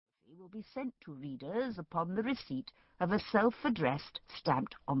will be sent to readers upon the receipt of a self-addressed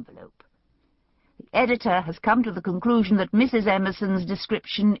stamped envelope. The editor has come to the conclusion that Mrs. Emerson's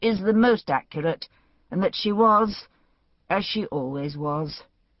description is the most accurate, and that she was, as she always was,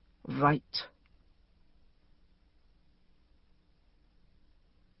 right.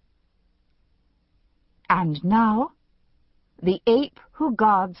 And now, The Ape Who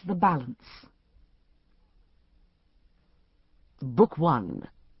Guards the Balance. Book 1.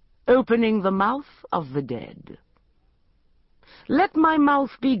 Opening the Mouth of the Dead. Let my mouth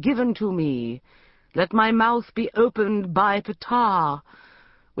be given to me. Let my mouth be opened by Ptah,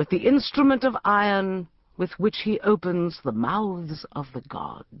 with the instrument of iron with which he opens the mouths of the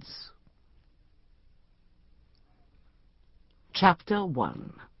gods. Chapter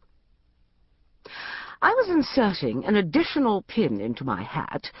 1. I was inserting an additional pin into my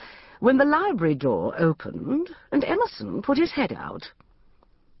hat when the library door opened and Emerson put his head out.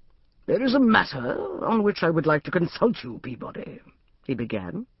 "There is a matter on which I would like to consult you, Peabody," he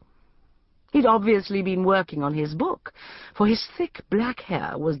began. He'd obviously been working on his book, for his thick black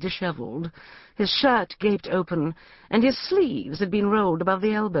hair was disheveled, his shirt gaped open, and his sleeves had been rolled above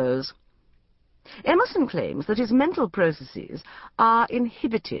the elbows. Emerson claims that his mental processes are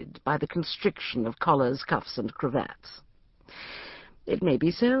inhibited by the constriction of collars, cuffs, and cravats. It may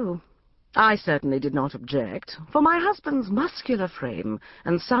be so. I certainly did not object, for my husband's muscular frame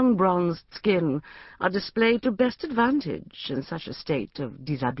and sun-bronzed skin are displayed to best advantage in such a state of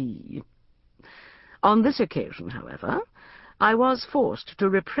déshabille. On this occasion, however, I was forced to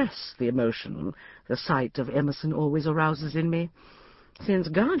repress the emotion the sight of Emerson always arouses in me, since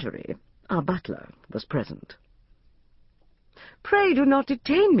Gargery, our butler, was present. "Pray do not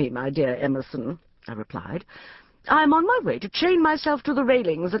detain me, my dear Emerson," I replied. "I am on my way to chain myself to the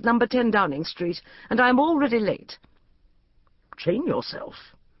railings at number 10 Downing Street, and I am already late." "Chain yourself?"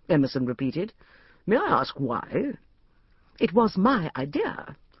 Emerson repeated. "May I ask why?" "It was my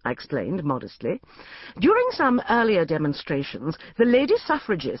idea," I explained modestly. "During some earlier demonstrations, the lady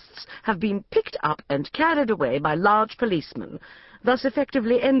suffragists have been picked up and carried away by large policemen, thus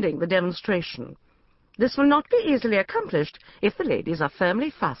effectively ending the demonstration. This will not be easily accomplished if the ladies are firmly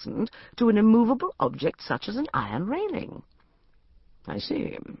fastened to an immovable object such as an iron railing." "I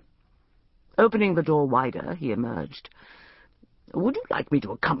see." Opening the door wider, he emerged. "Would you like me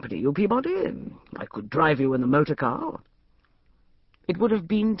to accompany you, Peabody? I could drive you in the motor car." It would have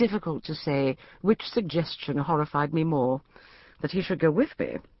been difficult to say which suggestion horrified me more, that he should go with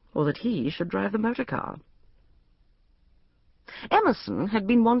me, or that he should drive the motor car. Emerson had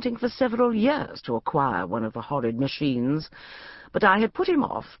been wanting for several years to acquire one of the horrid machines, but I had put him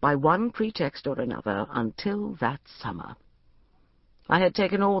off by one pretext or another until that summer. I had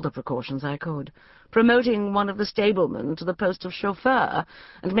taken all the precautions I could, promoting one of the stablemen to the post of chauffeur,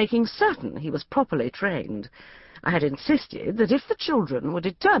 and making certain he was properly trained. I had insisted that if the children were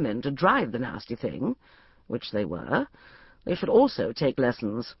determined to drive the nasty thing, which they were, they should also take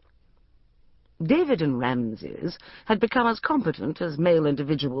lessons. David and Ramses had become as competent as male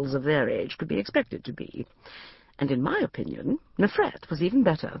individuals of their age could be expected to be, and in my opinion, Nefret was even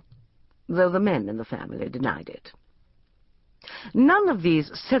better, though the men in the family denied it. None of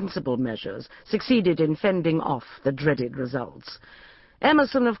these sensible measures succeeded in fending off the dreaded results.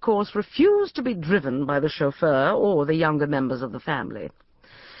 Emerson, of course, refused to be driven by the chauffeur or the younger members of the family.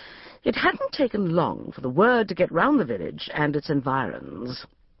 It hadn't taken long for the word to get round the village and its environs.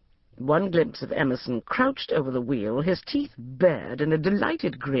 One glimpse of Emerson crouched over the wheel, his teeth bared in a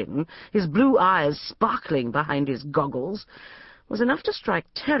delighted grin, his blue eyes sparkling behind his goggles, was enough to strike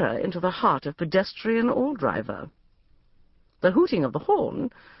terror into the heart of pedestrian or driver. The hooting of the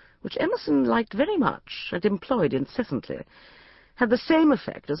horn, which Emerson liked very much and employed incessantly, had the same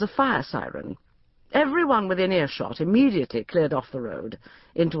effect as a fire siren. Everyone within earshot immediately cleared off the road,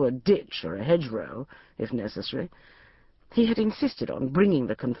 into a ditch or a hedgerow, if necessary. He had insisted on bringing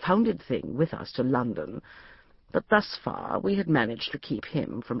the confounded thing with us to London, but thus far we had managed to keep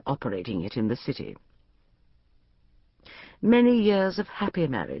him from operating it in the city. Many years of happy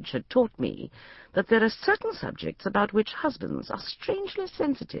marriage had taught me that there are certain subjects about which husbands are strangely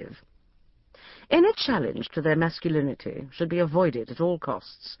sensitive. Any challenge to their masculinity should be avoided at all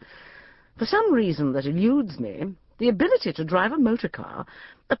costs. For some reason that eludes me, the ability to drive a motor car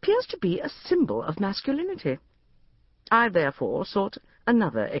appears to be a symbol of masculinity. I therefore sought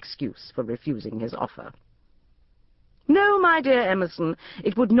another excuse for refusing his offer. "No, my dear Emerson,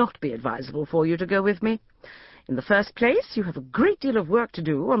 it would not be advisable for you to go with me. In the first place, you have a great deal of work to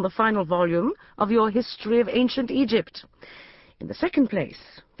do on the final volume of your History of Ancient Egypt. In the second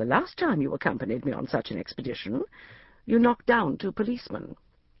place, the last time you accompanied me on such an expedition, you knocked down 2 policemen."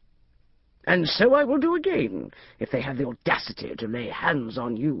 "And so I will do again, if they have the audacity to lay hands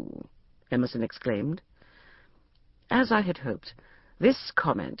on you," Emerson exclaimed. As I had hoped, this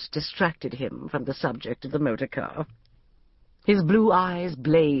comment distracted him from the subject of the motor car. His blue eyes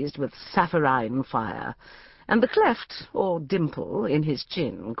blazed with saphirine fire, and the cleft, or dimple, in his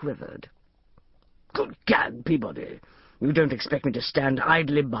chin quivered. "Good gad, Peabody! You don't expect me to stand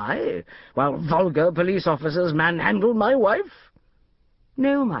idly by while vulgar police officers manhandle my wife?"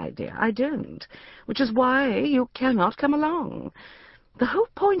 "No, my dear, I don't, which is why you cannot come along. The whole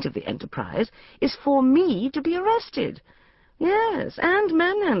point of the enterprise is for me to be arrested. Yes, and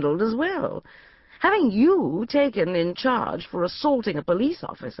manhandled as well. Having you taken in charge for assaulting a police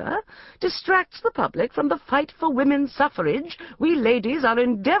officer distracts the public from the fight for women's suffrage we ladies are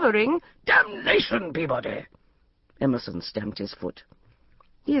endeavouring—" "Damnation, Peabody!" Emerson stamped his foot.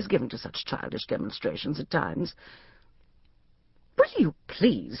 He is given to such childish demonstrations at times. "Will you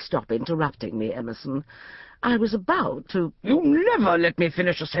please stop interrupting me, Emerson? I was about to—" "You never let me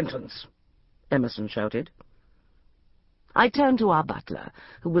finish a sentence!" Emerson shouted. I turned to our butler,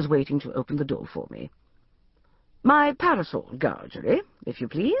 who was waiting to open the door for me. "My parasol, Gargery, if you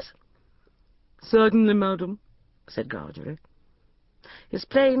please." "Certainly, madam," said Gargery. His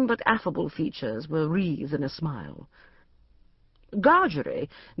plain but affable features were wreathed in a smile. Gargery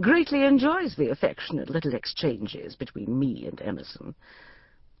greatly enjoys the affectionate little exchanges between me and Emerson.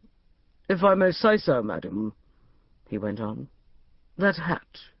 "If I may say so, madam," he went on, "that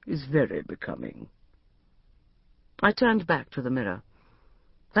hat is very becoming." I turned back to the mirror.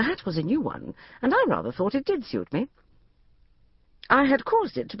 The hat was a new one, and I rather thought it did suit me. I had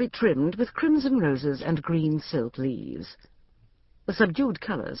caused it to be trimmed with crimson roses and green silk leaves. The subdued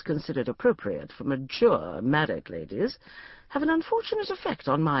colours considered appropriate for mature, married ladies have an unfortunate effect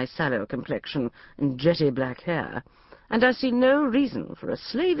on my sallow complexion and jetty black hair, and I see no reason for a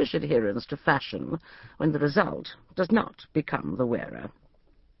slavish adherence to fashion when the result does not become the wearer.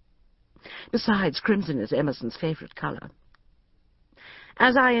 Besides, crimson is Emerson's favourite colour.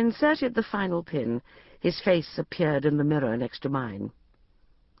 As I inserted the final pin, his face appeared in the mirror next to mine.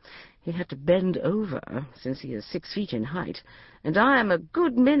 He had to bend over, since he is 6 feet in height, and I am a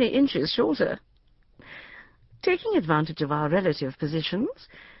good many inches shorter. Taking advantage of our relative positions,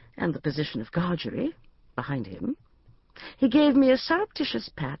 and the position of Gargery behind him, he gave me a surreptitious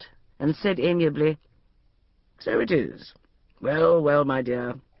pat and said amiably, "So it is. Well, well, my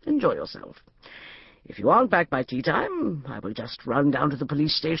dear, enjoy yourself. If you aren't back by tea-time, I will just run down to the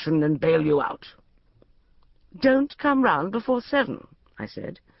police station and bail you out." "Don't come round before 7, I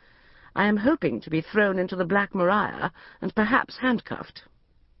said. "I am hoping to be thrown into the Black Maria and perhaps handcuffed."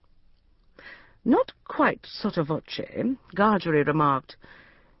 Not quite sotto voce, Gargery remarked,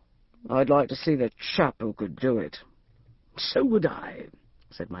 "I'd like to see the chap who could do it." "So would I,"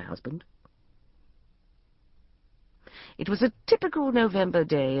 said my husband. It was a typical November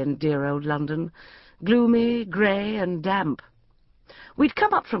day in dear old London, gloomy, grey, and damp. We'd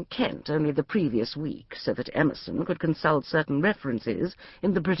come up from Kent only the previous week, so that Emerson could consult certain references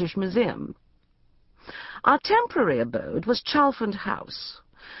in the British Museum. Our temporary abode was Chalfont House,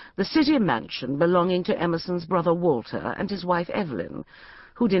 the city mansion belonging to Emerson's brother Walter and his wife Evelyn,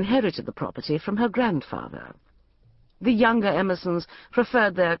 who'd inherited the property from her grandfather. The younger Emersons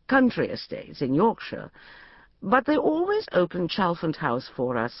preferred their country estates in Yorkshire, but they always opened Chalfont House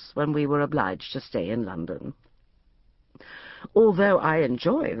for us when we were obliged to stay in London. Although I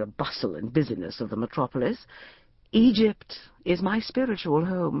enjoy the bustle and busyness of the metropolis, Egypt is my spiritual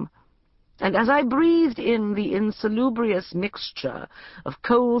home, and as I breathed in the insalubrious mixture of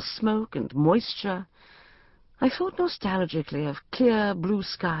coal smoke and moisture, I thought nostalgically of clear blue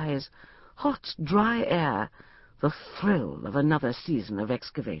skies, hot, dry air, the thrill of another season of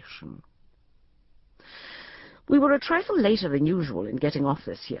excavation. We were a trifle later than usual in getting off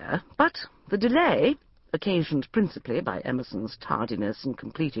this year, but the delay, occasioned principally by Emerson's tardiness in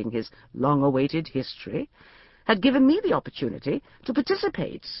completing his long-awaited history, had given me the opportunity to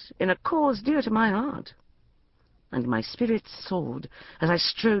participate in a cause dear to my heart. And my spirits soared as I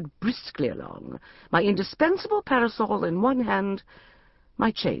strode briskly along, my indispensable parasol in one hand,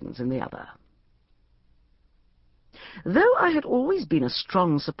 my chains in the other. Though I had always been a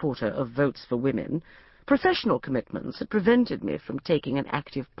strong supporter of votes for women, professional commitments had prevented me from taking an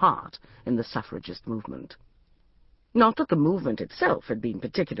active part in the suffragist movement. Not that the movement itself had been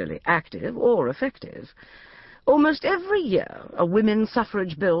particularly active or effective. Almost every year a women's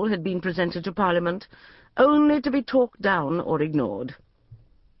suffrage bill had been presented to Parliament, only to be talked down or ignored.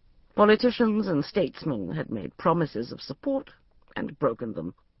 Politicians and statesmen had made promises of support and broken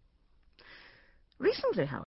them. Recently, however,